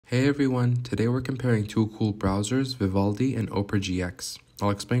Hey everyone, today we're comparing two cool browsers, Vivaldi and Opera GX. I'll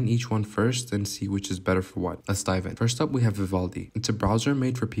explain each one first and see which is better for what. Let's dive in. First up, we have Vivaldi. It's a browser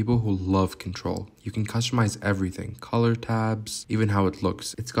made for people who love control. You can customize everything, color tabs, even how it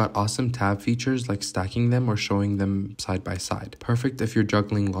looks. It's got awesome tab features like stacking them or showing them side by side. Perfect if you're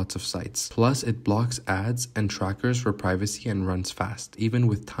juggling lots of sites. Plus, it blocks ads and trackers for privacy and runs fast, even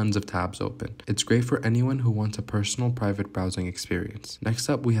with tons of tabs open. It's great for anyone who wants a personal private browsing experience. Next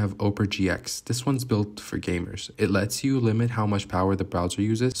up, we have Opera GX. This one's built for gamers. It lets you limit how much power the browser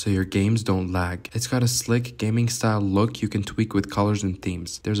uses so your games don't lag. It's got a slick gaming style look you can tweak with colors and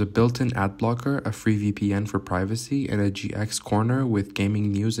themes. There's a built-in ad blocker, a free VPN for privacy, and a GX corner with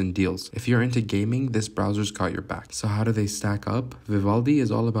gaming news and deals. If you're into gaming, this browser's got your back. So how do they stack up? Vivaldi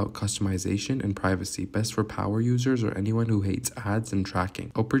is all about customization and privacy, best for power users or anyone who hates ads and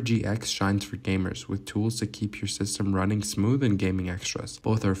tracking. Opera GX shines for gamers with tools to keep your system running smooth and gaming extras.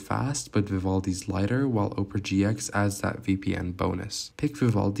 Both are fast, but Vivaldi's lighter, while Opera GX adds that VPN bonus. Pick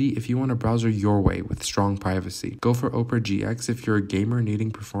Vivaldi if you want a browser your way with strong privacy. Go for Opera GX if you're a gamer needing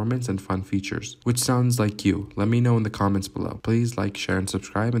performance and fun features. Which sounds like you? Let me know in the comments below. Please like, share, and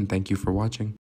subscribe, and thank you for watching.